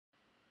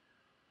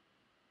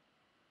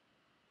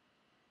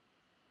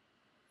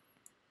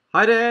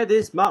Hi there,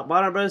 this is Mark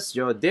Barnabas,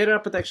 your data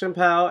protection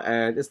pal,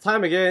 and it's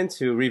time again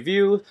to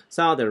review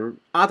some of the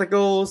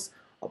articles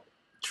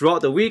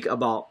throughout the week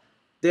about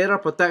data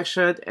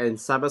protection and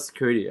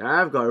cybersecurity.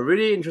 I've got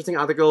really interesting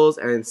articles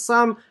and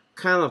some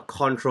kind of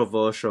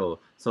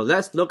controversial. So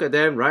let's look at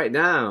them right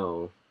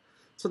now.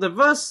 So the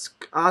first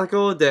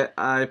article that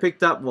I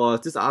picked up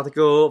was this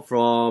article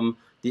from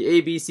the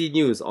ABC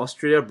News,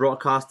 Australia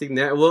Broadcasting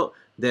Network,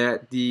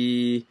 that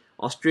the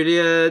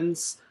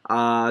Australians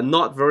are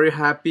not very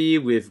happy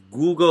with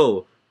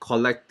Google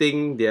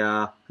collecting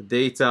their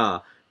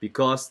data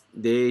because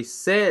they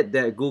said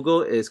that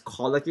Google is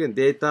collecting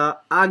the data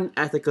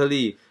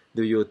unethically.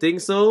 Do you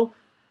think so?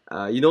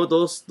 You know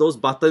those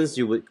buttons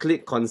you would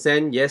click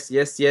consent, yes,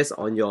 yes, yes,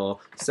 on your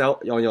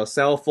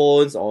cell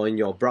phones or in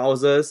your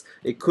browsers.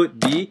 It could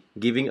be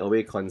giving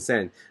away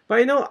consent.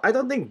 But I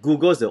don't think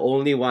Google is the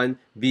only one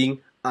being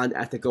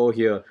unethical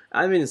here.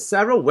 I mean,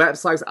 several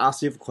websites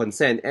ask you for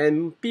consent,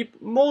 and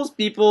most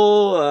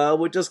people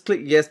would just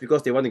click yes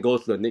because they want to go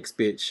to the next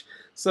page.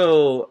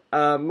 So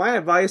my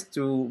advice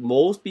to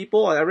most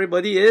people or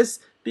everybody is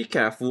be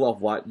careful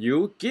of what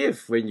you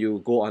give when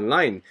you go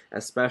online,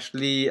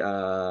 especially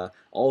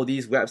all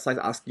these websites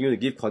asking you to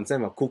give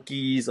consent for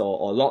cookies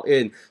or log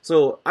in.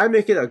 So I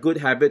make it a good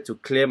habit to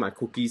clear my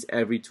cookies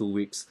every 2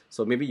 weeks.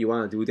 So maybe you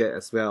want to do that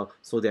as well,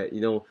 so that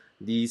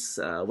these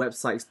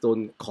websites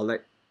don't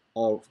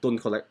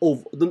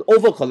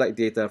over collect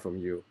data from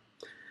you.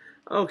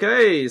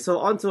 Okay, so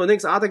on to the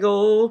next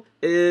article.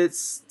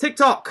 It's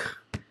TikTok.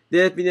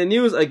 They've been in the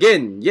news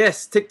again.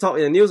 Yes, TikTok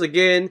in the news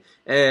again,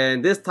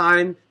 and this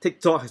time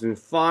TikTok has been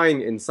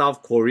fined in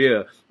South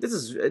Korea. This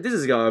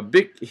is a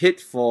big hit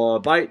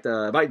for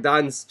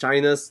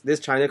ByteDance,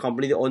 this China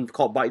company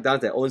called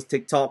ByteDance that owns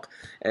TikTok.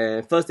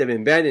 And first they've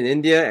been banned in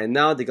India, and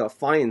now they got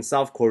fined in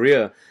South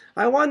Korea.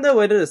 I wonder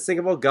whether the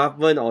Singapore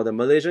government or the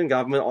Malaysian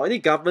government or any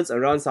governments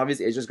around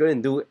Southeast Asia is going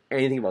to do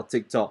anything about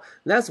TikTok.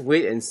 Let's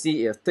wait and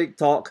see if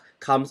TikTok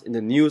comes in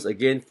the news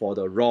again for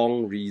the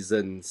wrong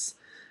reasons.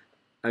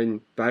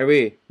 And by the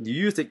way, do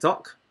you use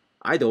TikTok?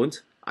 I don't.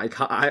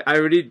 I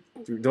really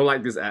don't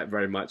like this app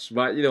very much.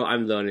 But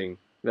I'm learning.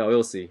 Well,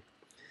 we'll see.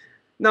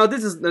 Now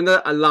this is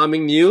another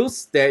alarming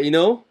news that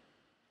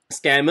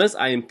scammers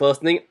are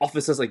impersonating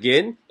officers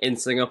again in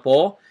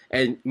Singapore.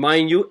 And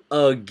mind you,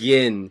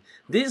 again,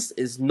 this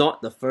is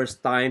not the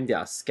first time there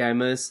are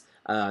scammers.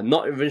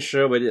 Not even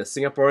sure whether they're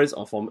Singaporeans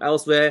or from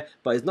elsewhere,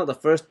 but it's not the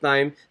first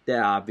time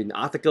there have been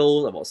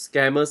articles about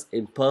scammers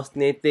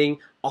impersonating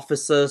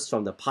officers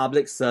from the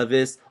public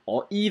service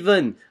or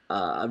even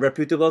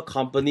reputable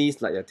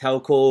companies like the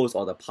telcos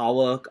or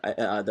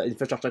the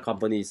infrastructure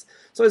companies.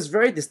 So it's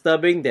very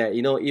disturbing that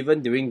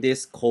even during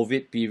this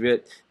COVID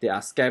period, there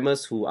are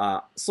scammers who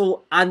are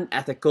so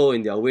unethical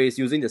in their ways,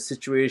 using the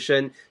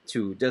situation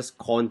to just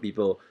con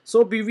people.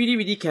 So be really,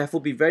 really careful,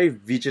 be very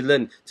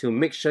vigilant to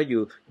make sure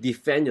you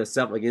defend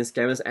yourself against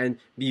scammers, and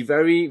be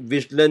very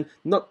vigilant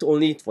not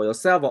only for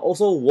yourself but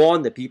also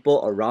warn the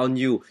people around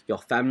you, your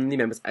family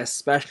members,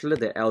 especially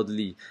the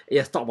elderly.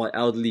 Yes, talk about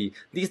elderly.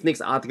 This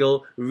next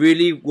article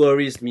really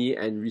worries me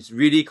and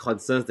really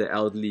concerns the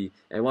elderly.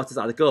 And what's this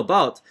article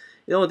about?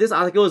 This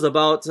article is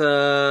about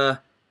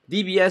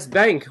DBS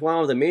Bank, one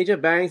of the major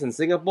banks in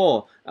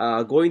Singapore,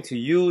 going to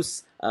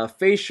use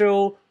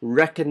facial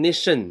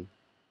recognition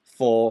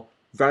for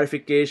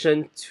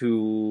verification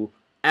to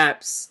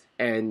apps,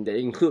 and they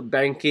include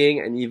banking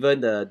and even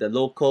the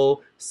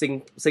local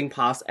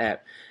SingPass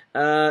app.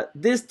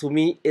 This to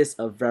me is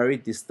a very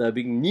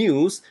disturbing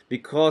news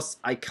because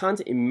I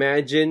can't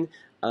imagine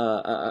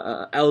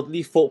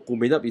elderly folk who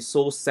may not be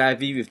so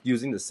savvy with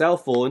using the cell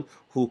phone,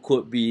 who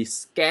could be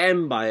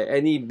scammed by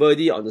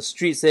anybody on the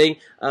street saying,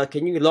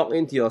 can you log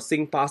into your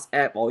SingPass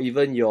app or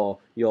even your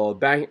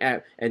bank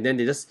app, and then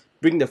they just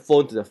bring the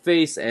phone to the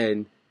face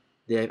and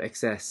they have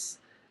access.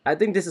 I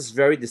think this is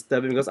very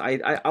disturbing because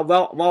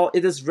while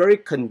it is very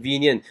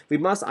convenient, we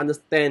must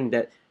understand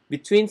that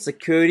between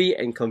security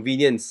and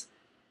convenience,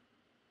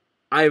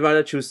 I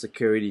rather choose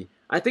security.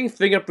 I think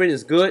fingerprint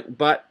is good,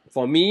 but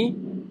for me,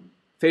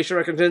 facial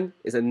recognition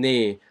is a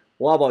nay.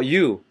 What about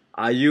you?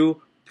 Are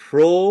you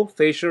pro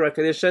facial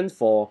recognition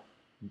for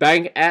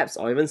bank apps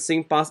or even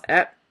SingPass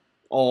app?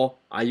 Or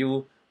are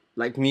you,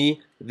 like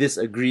me,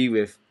 disagree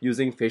with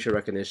using facial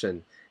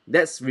recognition?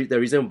 That's the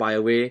reason, by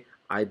the way,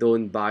 I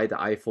don't buy the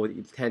iPhone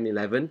X,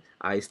 11.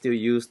 I still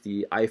use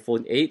the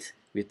iPhone 8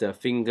 with the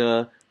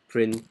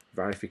fingerprint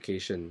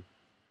verification.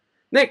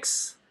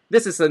 Next,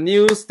 this is a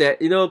news that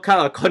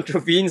kind of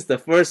contravenes the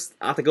first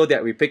article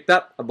that we picked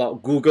up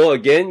about Google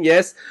again.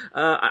 Yes,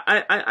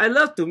 I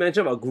love to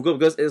mention about Google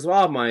because it's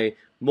one of my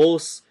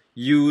most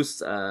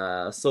used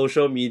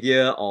social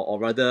media or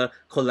rather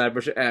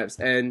collaboration apps,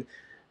 and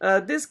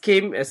this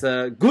came as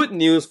a good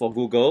news for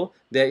Google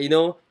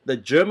that the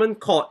German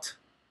court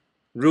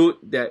ruled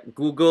that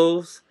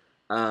Google's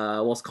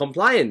was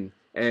compliant,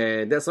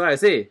 and that's why I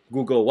say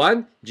Google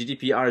 1,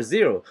 GDPR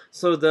 0.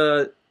 So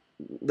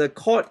the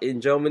court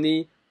in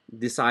Germany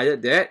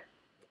decided that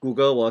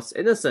Google was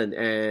innocent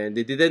and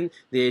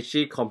they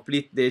actually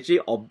completed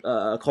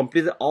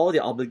all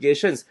their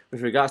obligations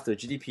with regards to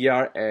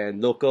GDPR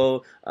and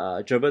local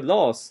German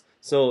laws.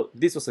 So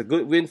this was a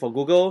good win for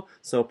Google.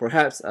 So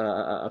perhaps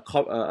kind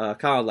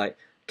of like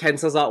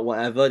cancels out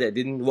whatever that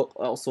didn't work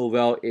out so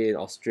well in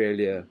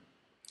Australia.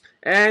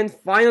 And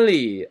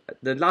finally,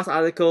 the last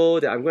article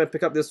that I'm going to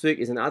pick up this week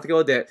is an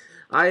article that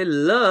I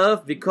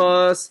love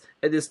because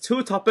it is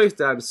two topics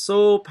that I'm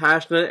so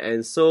passionate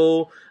and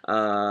so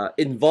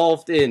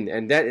involved in,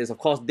 and that is, of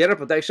course, data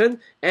protection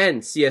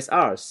and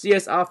CSR.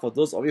 CSR, for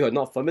those of you who are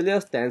not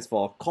familiar, stands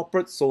for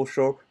Corporate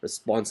Social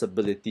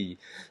Responsibility.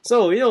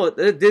 So, you know,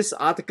 this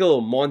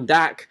article,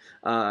 Mondac,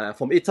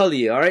 from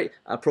Italy, all right,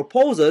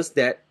 proposes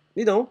that,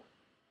 you know,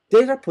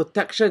 data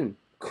protection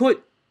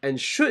could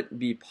and should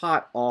be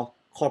part of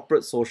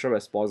corporate social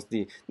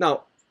responsibility.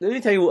 Now, let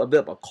me tell you a bit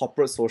about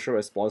corporate social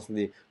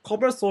responsibility.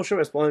 Corporate social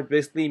responsibility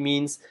basically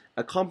means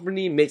a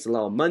company makes a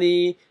lot of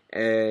money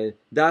and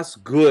does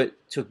good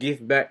to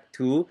give back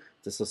to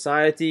the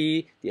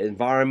society, the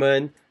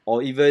environment,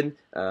 or even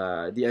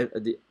or give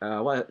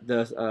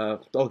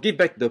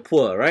back to the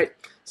poor, right?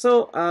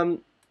 So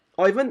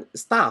or even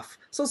staff.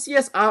 So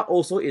CSR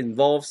also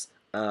involves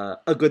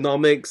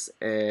ergonomics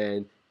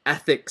and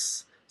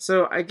ethics.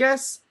 So I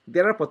guess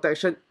data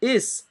protection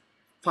is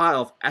part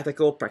of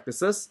ethical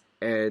practices,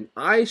 and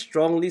I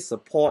strongly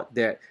support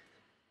that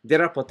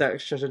data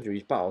protection should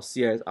be part of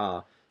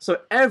CSR. So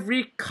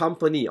every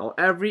company or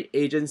every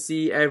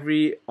agency,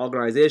 every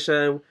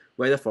organization,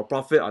 whether for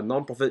profit or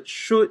non-profit,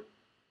 should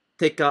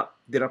take up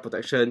data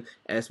protection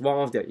as one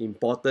of their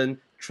important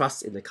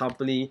trusts in the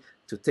company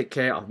to take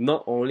care of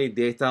not only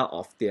data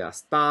of their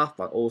staff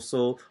but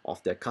also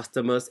of their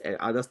customers and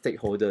other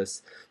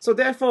stakeholders. So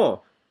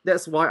therefore,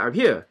 that's why I'm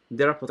here.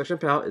 Data Protection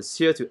Pal is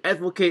here to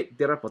advocate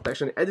data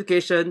protection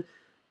education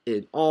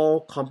in all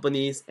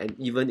companies and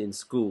even in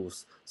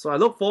schools. So I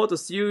look forward to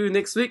see you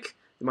next week.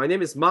 My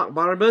name is Mark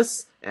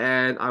Barnabas,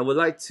 and I would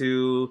like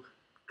to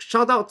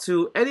shout out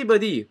to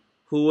anybody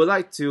who would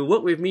like to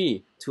work with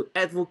me to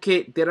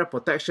advocate data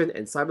protection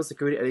and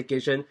cybersecurity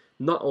education,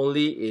 not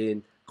only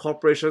in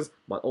corporations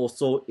but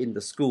also in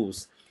the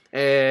schools.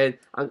 And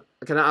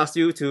can I ask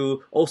you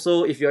to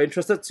also, if you're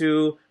interested,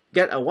 to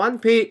get a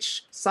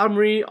one-page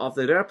summary of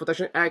the Data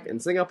Protection Act in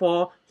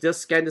Singapore, just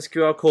scan this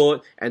QR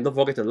code and don't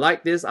forget to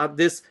like this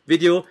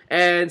video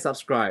and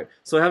subscribe.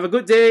 So have a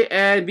good day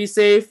and be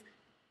safe,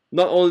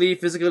 not only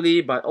physically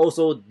but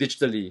also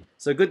digitally.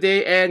 So good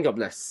day and God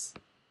bless.